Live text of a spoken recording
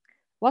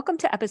Welcome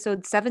to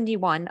episode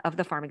 71 of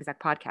the Pharm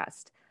Exec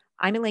podcast.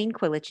 I'm Elaine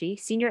Quilici,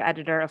 senior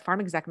editor of Pharm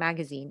Exec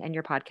magazine and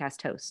your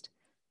podcast host.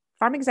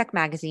 Pharm Exec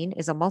magazine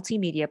is a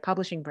multimedia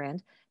publishing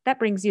brand that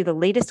brings you the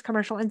latest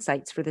commercial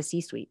insights for the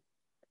C-suite.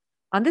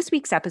 On this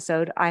week's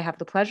episode, I have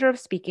the pleasure of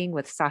speaking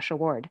with Sasha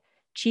Ward,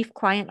 Chief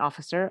Client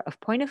Officer of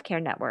Point of Care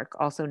Network,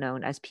 also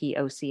known as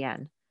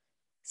POCN.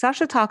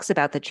 Sasha talks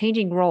about the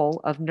changing role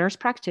of nurse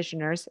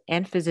practitioners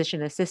and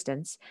physician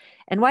assistants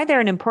and why they're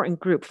an important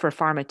group for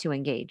pharma to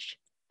engage.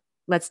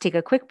 Let's take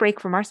a quick break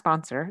from our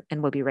sponsor,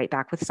 and we'll be right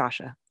back with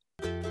Sasha.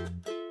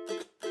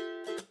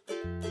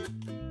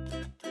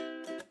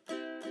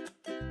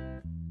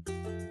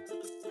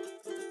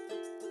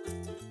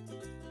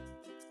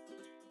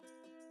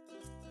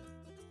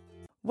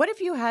 What if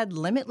you had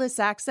limitless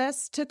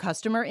access to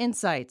customer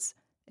insights,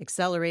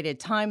 accelerated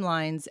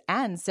timelines,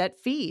 and set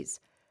fees?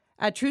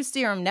 At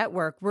TruSerum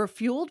Network, we're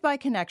fueled by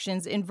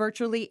connections in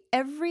virtually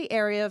every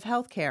area of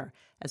healthcare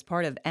as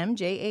part of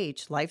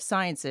MJH Life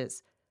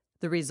Sciences.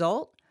 The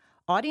result?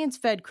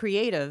 Audience-fed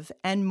creative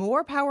and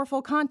more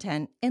powerful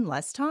content in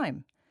less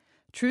time.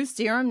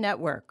 TruSerum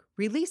Network,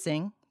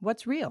 releasing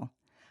what's real.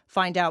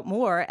 Find out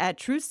more at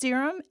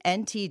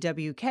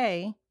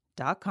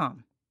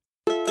TruSerumNTWK.com.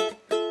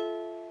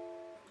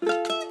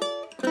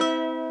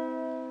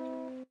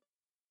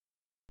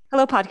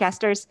 Hello,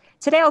 podcasters.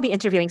 Today I'll be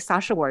interviewing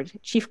Sasha Ward,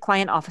 Chief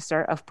Client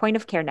Officer of Point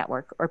of Care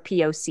Network, or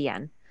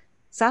POCN.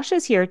 Sasha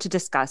is here to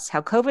discuss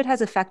how COVID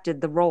has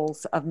affected the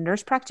roles of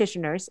nurse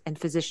practitioners and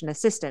physician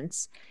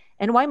assistants,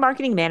 and why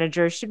marketing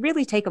managers should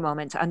really take a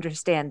moment to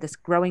understand this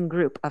growing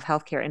group of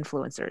healthcare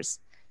influencers.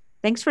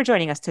 Thanks for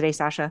joining us today,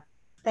 Sasha.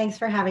 Thanks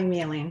for having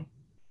me, Elaine.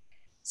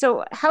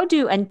 So how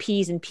do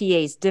NPs and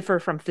PAs differ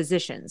from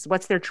physicians?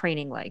 What's their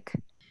training like?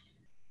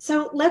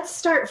 So let's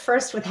start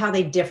first with how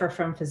they differ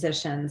from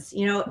physicians.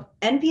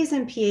 NPs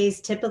and PAs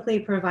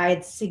typically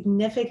provide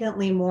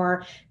significantly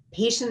more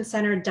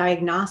patient-centered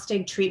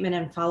diagnostic, treatment,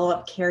 and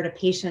follow-up care to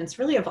patients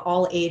really of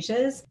all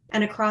ages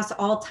and across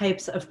all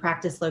types of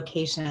practice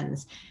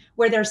locations.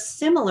 Where they're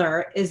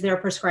similar is their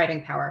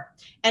prescribing power.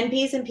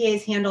 NPs and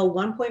PAs handle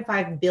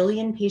 1.5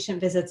 billion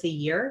patient visits a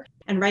year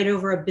and write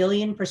over 1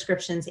 billion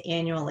prescriptions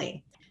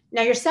annually.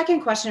 Now, your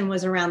second question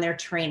was around their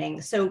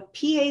training. So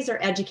PAs are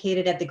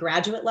educated at the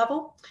graduate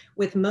level,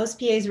 with most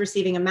PAs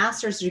receiving a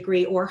master's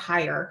degree or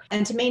higher.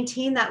 And to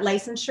maintain that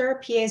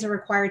licensure, PAs are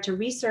required to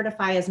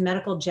recertify as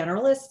medical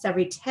generalists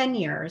every 10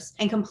 years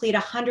and complete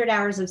 100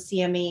 hours of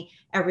CME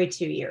every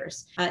 2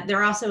 years.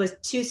 There also is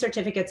 2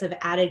 certificates of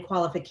added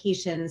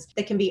qualifications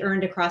that can be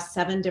earned across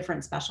 7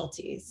 different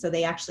specialties. So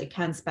they actually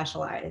can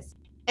specialize.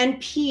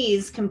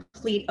 NPs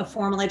complete a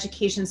formal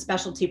education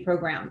specialty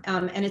program.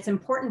 And it's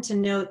important to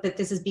note that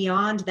this is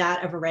beyond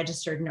that of a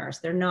registered nurse.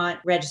 They're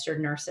not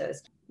registered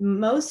nurses.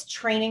 Most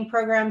training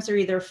programs are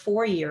either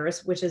 4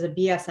 years, which is a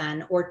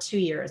BSN, or 2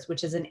 years,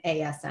 which is an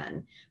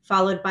ASN,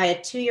 followed by a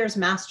 2 years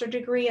master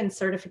degree and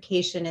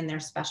certification in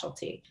their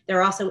specialty. There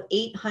are also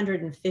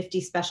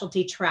 850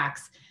 specialty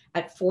tracks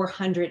at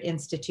 400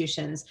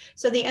 institutions.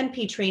 So the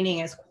NP training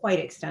is quite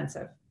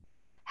extensive.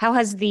 How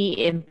has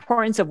the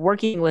importance of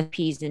working with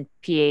Ps and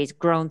PAs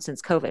grown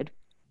since COVID?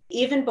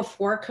 Even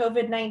before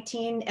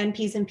COVID-19,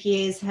 NPs and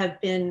PAs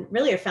have been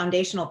really a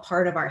foundational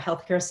part of our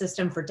healthcare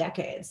system for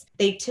decades.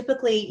 They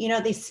typically,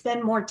 they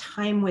spend more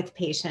time with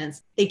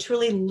patients. They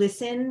truly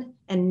listen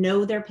and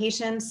know their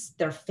patients,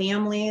 their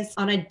families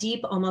on a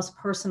deep, almost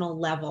personal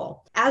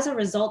level. As a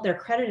result, they're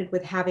credited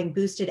with having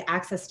boosted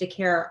access to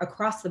care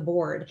across the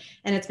board.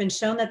 And it's been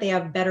shown that they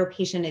have better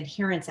patient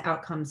adherence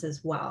outcomes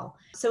as well.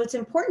 So it's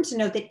important to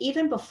note that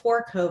even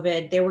before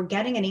COVID, they were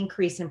getting an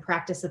increase in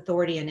practice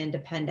authority and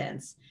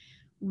independence.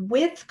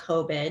 With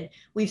COVID,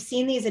 we've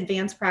seen these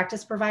advanced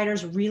practice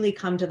providers really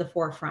come to the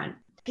forefront.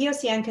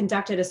 POCN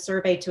conducted a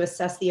survey to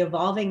assess the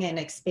evolving and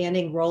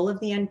expanding role of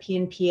the NP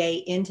and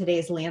PA in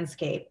today's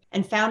landscape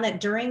and found that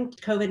during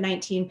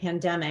COVID-19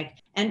 pandemic,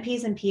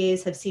 NPs and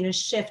PAs have seen a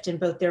shift in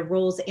both their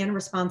roles and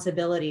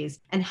responsibilities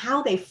and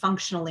how they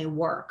functionally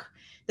work.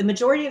 The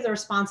majority of the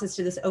responses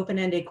to this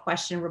open-ended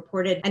question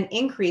reported an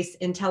increase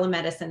in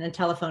telemedicine and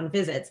telephone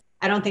visits.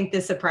 I don't think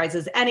this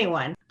surprises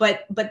anyone,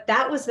 but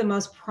that was the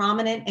most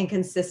prominent and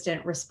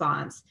consistent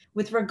response.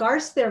 With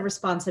regards to their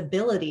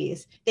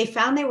responsibilities, they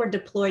found they were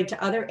deployed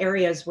to other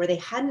areas where they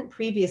hadn't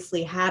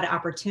previously had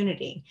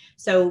opportunity.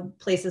 So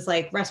places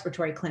like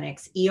respiratory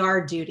clinics,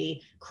 ER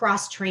duty,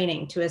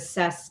 cross-training to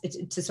assess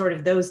to sort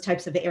of those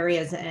types of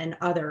areas and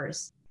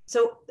others.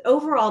 So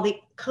overall,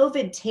 the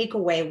COVID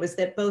takeaway was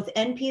that both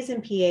NPs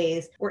and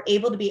PAs were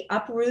able to be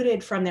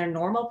uprooted from their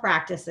normal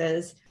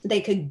practices.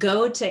 They could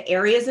go to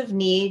areas of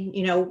need,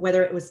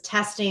 whether it was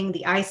testing,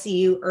 the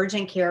ICU,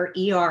 urgent care,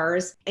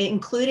 ERs,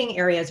 including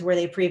areas where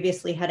they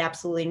previously had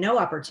absolutely no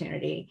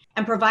opportunity,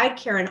 and provide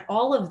care in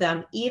all of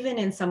them, even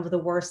in some of the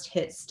worst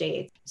hit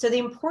states. So the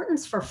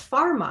importance for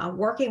pharma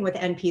working with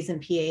NPs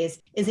and PAs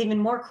is even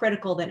more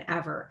critical than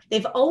ever.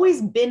 They've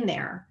always been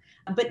there,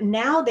 but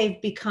now they've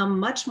become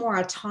much more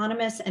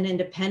autonomous and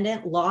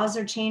independent. Laws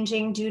are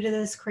changing due to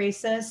this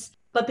crisis.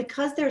 But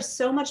because there's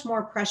so much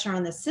more pressure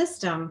on the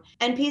system,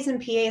 NPs and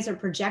PAs are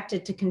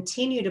projected to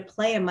continue to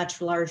play a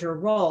much larger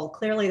role.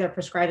 Clearly, their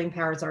prescribing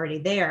power is already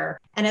there.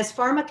 And as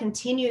pharma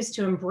continues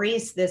to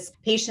embrace this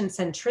patient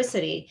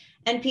centricity,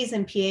 NPs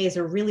and PAs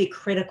are really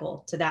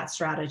critical to that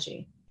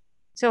strategy.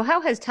 So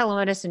how has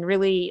telemedicine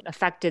really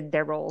affected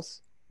their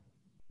roles?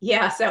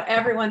 Yeah, so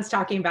everyone's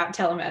talking about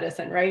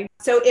telemedicine, right?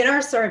 So in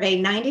our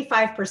survey,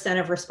 95%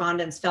 of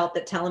respondents felt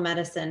that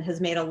telemedicine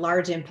has made a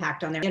large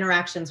impact on their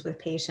interactions with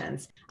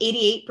patients.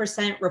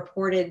 88%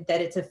 reported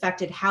that it's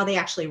affected how they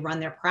actually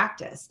run their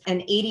practice,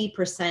 and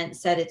 80%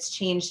 said it's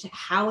changed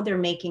how they're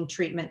making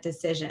treatment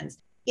decisions.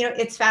 You know,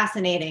 it's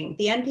fascinating.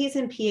 The NPs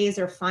and PAs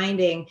are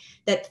finding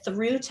that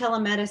through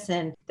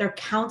telemedicine, they're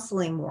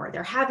counseling more.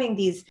 They're having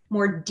these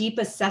more deep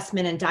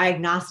assessment and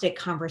diagnostic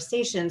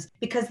conversations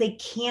because they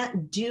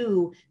can't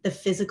do the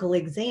physical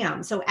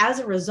exam. So as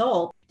a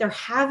result, they're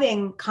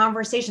having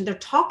conversations, they're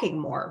talking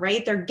more,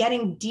 right? They're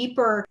getting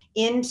deeper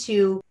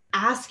into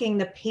asking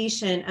the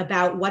patient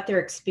about what they're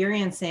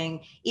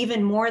experiencing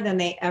even more than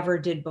they ever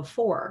did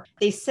before.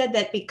 They said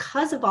that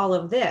because of all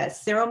of this,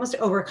 they're almost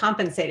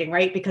overcompensating,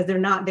 right? Because they're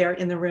not there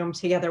in the room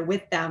together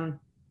with them.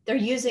 They're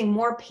using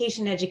more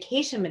patient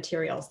education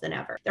materials than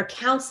ever. They're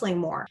counseling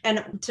more.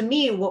 And to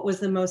me, what was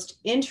the most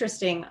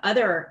interesting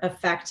other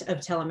effect of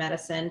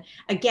telemedicine,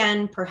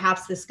 again,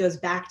 perhaps this goes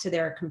back to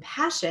their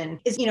compassion,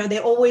 is, they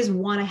always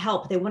want to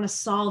help. They want to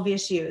solve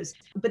issues.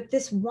 But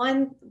this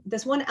one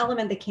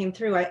element that came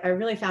through, I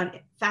really found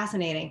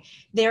fascinating.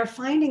 They're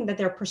finding that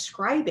they're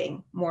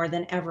prescribing more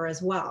than ever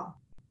as well.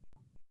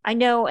 I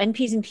know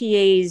NPs and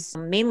PAs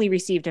mainly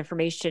received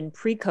information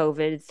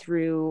pre-COVID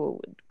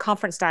through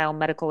conference-style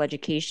medical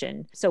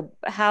education. So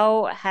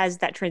how has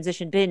that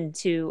transition been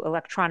to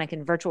electronic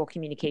and virtual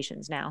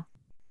communications now?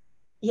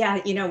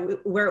 Yeah,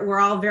 we're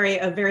all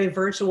a very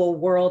virtual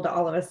world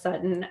all of a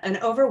sudden. An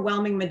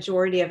overwhelming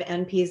majority of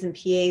NPs and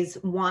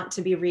PAs want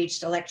to be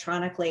reached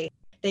electronically.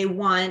 They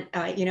want,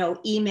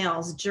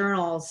 emails,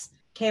 journals,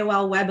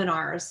 KOL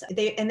webinars.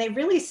 They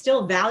really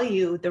still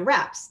value the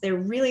reps.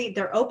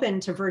 They're open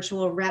to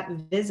virtual rep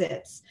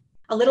visits.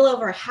 A little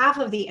over half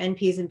of the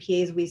NPs and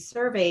PAs we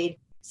surveyed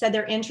said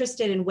they're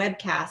interested in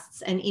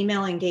webcasts and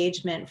email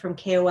engagement from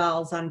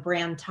KOLs on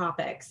brand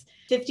topics.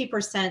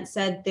 50%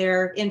 said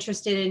they're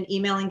interested in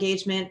email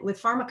engagement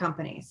with pharma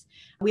companies.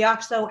 We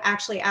also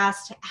actually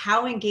asked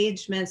how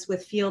engagements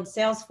with field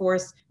sales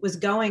force was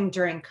going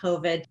during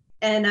COVID.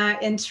 And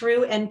in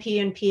true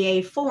NP and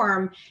PA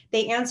form,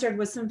 they answered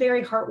with some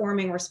very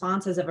heartwarming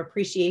responses of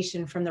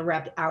appreciation from the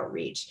rep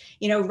outreach.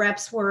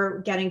 Reps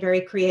were getting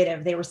very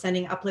creative. They were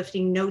sending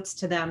uplifting notes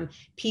to them,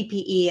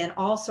 PPE, and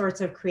all sorts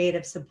of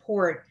creative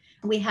support.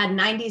 We had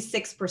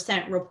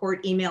 96%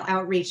 report email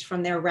outreach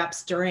from their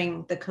reps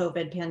during the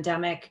COVID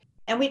pandemic.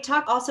 And we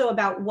talked also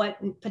about what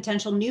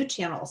potential new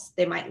channels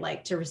they might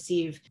like to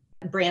receive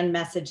brand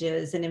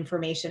messages and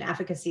information,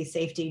 efficacy,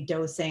 safety,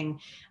 dosing,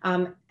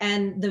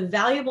 and the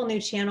valuable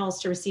new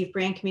channels to receive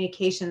brand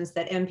communications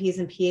that NPs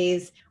and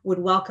PAs would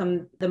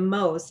welcome the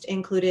most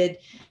included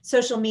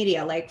social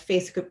media like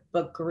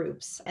Facebook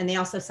groups, and they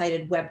also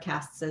cited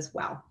webcasts as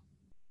well.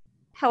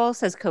 How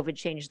else has COVID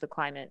changed the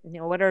climate?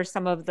 What are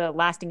some of the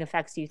lasting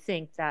effects you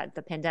think that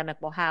the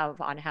pandemic will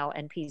have on how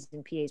NPs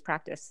and PAs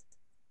practice?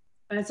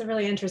 That's a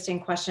really interesting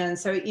question.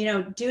 So,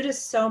 due to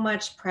so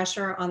much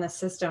pressure on the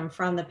system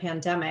from the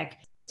pandemic,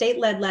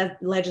 state-led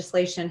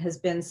legislation has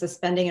been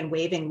suspending and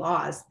waiving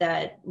laws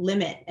that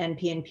limit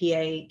NP and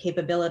PA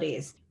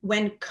capabilities.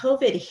 When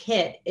COVID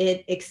hit,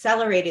 it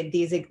accelerated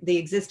the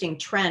existing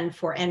trend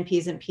for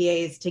NPs and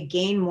PAs to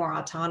gain more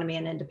autonomy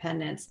and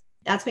independence.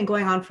 That's been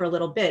going on for a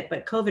little bit,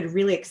 but COVID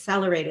really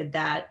accelerated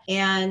that.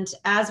 And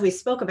as we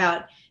spoke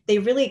about, they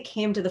really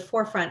came to the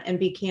forefront and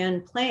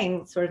began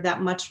playing sort of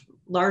that much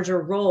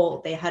larger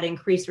role. They had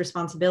increased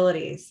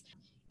responsibilities.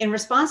 In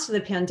response to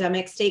the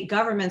pandemic, state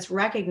governments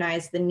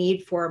recognized the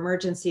need for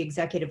emergency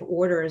executive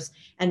orders,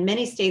 and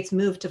many states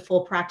moved to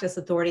full practice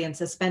authority and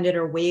suspended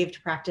or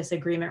waived practice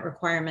agreement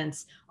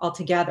requirements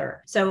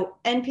altogether. So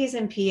NPs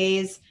and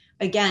PAs,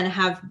 again,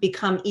 have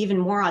become even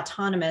more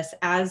autonomous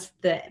as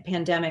the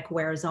pandemic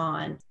wears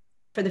on.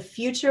 For the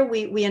future,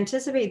 we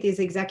anticipate these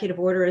executive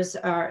orders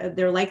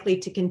they're likely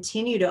to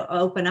continue to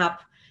open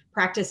up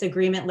practice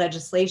agreement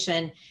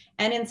legislation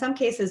and in some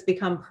cases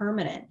become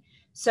permanent.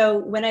 So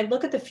when I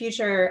look at the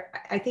future,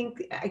 I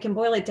think I can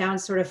boil it down to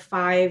sort of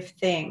 5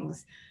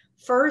 things.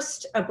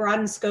 First, a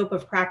broadened scope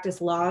of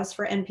practice laws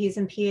for NPs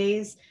and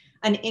PAs,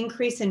 an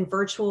increase in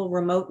virtual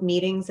remote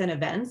meetings and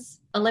events,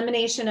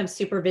 elimination of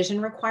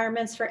supervision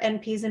requirements for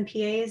NPs and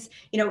PAs.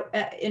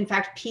 In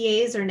fact,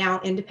 PAs are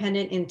now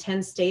independent in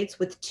 10 states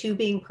with 2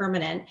 being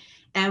permanent.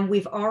 And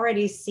we've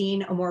already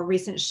seen a more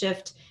recent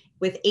shift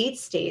with 8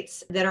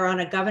 states that are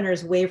on a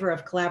governor's waiver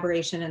of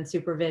collaboration and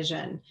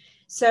supervision.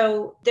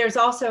 So there's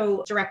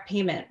also direct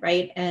payment,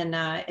 right? And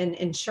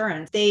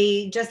insurance.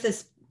 They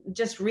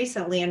just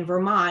recently in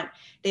Vermont,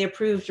 they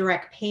approved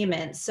direct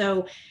payment.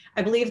 So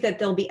I believe that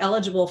they'll be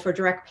eligible for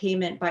direct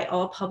payment by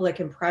all public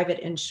and private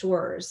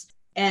insurers.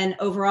 And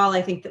overall,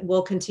 I think that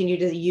we'll continue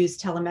to use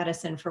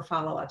telemedicine for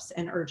follow-ups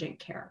and urgent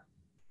care.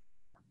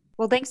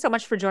 Well, thanks so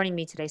much for joining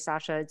me today,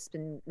 Sasha. It's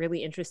been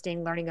really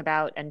interesting learning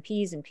about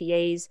NPs and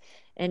PAs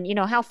and,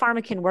 how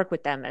pharma can work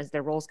with them as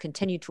their roles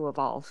continue to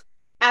evolve.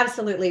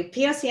 Absolutely.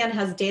 POCN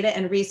has data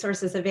and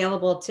resources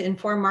available to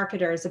inform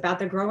marketers about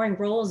the growing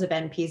roles of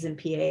NPs and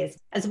PAs,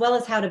 as well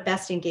as how to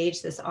best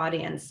engage this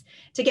audience.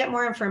 To get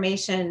more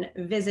information,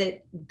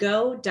 visit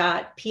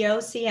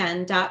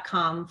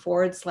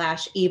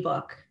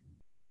go.pocn.com/ebook.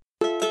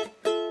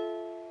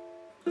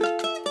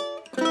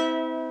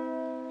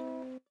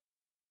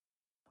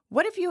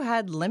 What if you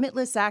had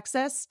limitless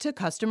access to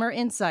customer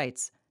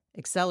insights,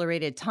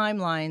 accelerated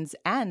timelines,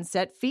 and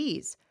set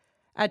fees?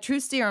 At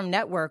TruSerum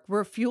Network,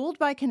 we're fueled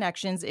by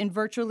connections in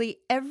virtually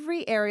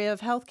every area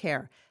of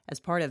healthcare as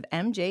part of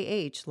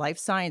MJH Life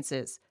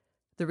Sciences.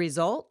 The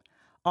result?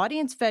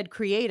 Audience-fed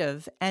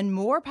creative and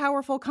more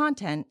powerful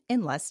content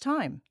in less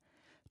time.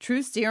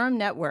 TruSerum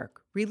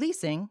Network,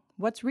 releasing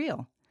what's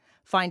real.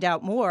 Find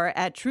out more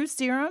at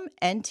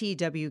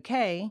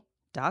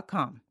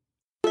TruSerumNTWK.com.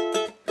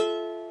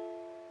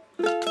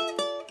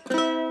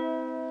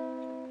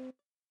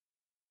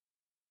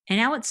 And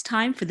now it's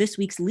time for this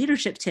week's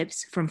leadership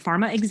tips from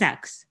pharma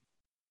execs.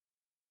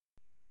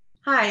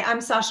 Hi,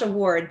 I'm Sasha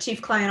Ward, Chief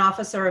Client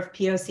Officer of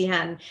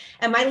POCN.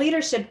 And my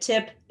leadership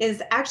tip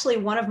is actually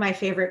one of my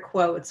favorite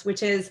quotes,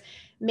 which is,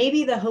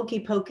 maybe the hokey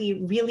pokey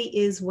really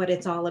is what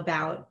it's all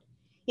about.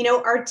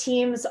 Our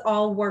teams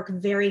all work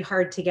very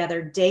hard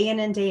together day in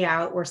and day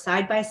out. We're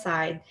side by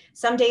side.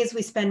 Some days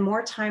we spend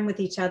more time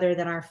with each other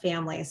than our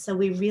families. So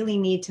we really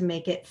need to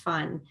make it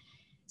fun.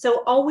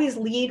 So always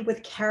lead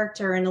with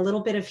character and a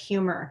little bit of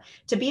humor.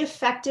 To be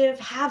effective,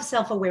 have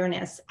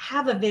self-awareness,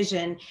 have a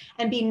vision,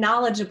 and be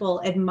knowledgeable,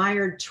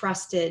 admired,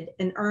 trusted,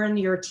 and earn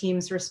your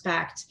team's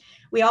respect.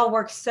 We all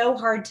work so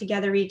hard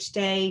together each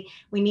day.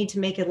 We need to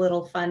make it a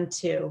little fun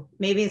too,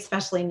 maybe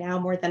especially now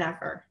more than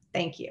ever.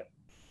 Thank you.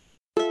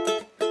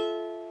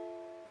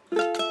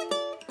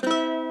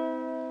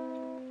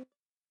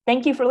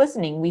 Thank you for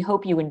listening. We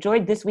hope you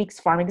enjoyed this week's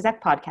Pharm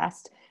Exec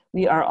podcast.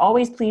 We are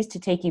always pleased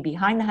to take you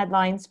behind the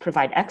headlines,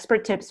 provide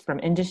expert tips from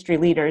industry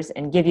leaders,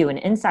 and give you an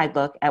inside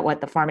look at what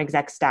the Pharm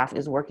Exec staff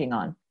is working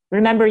on.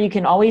 Remember, you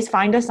can always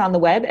find us on the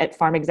web at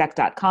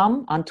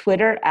pharmexec.com, on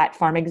Twitter at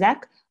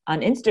pharmexec,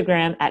 on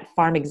Instagram at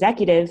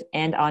pharmexecutive,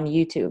 and on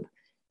YouTube.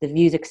 The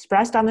views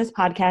expressed on this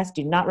podcast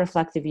do not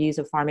reflect the views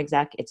of Pharm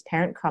Exec, its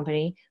parent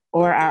company,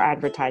 or our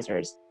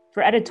advertisers.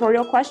 For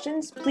editorial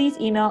questions, please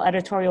email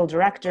editorial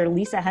director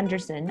Lisa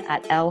Henderson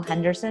at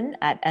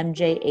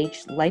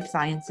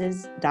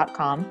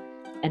lhenderson@mjhlifesciences.com.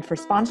 And for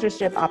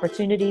sponsorship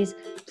opportunities,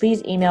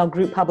 please email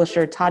group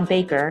publisher Todd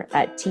Baker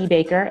at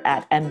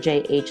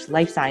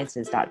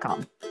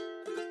tbaker@mjhlifesciences.com.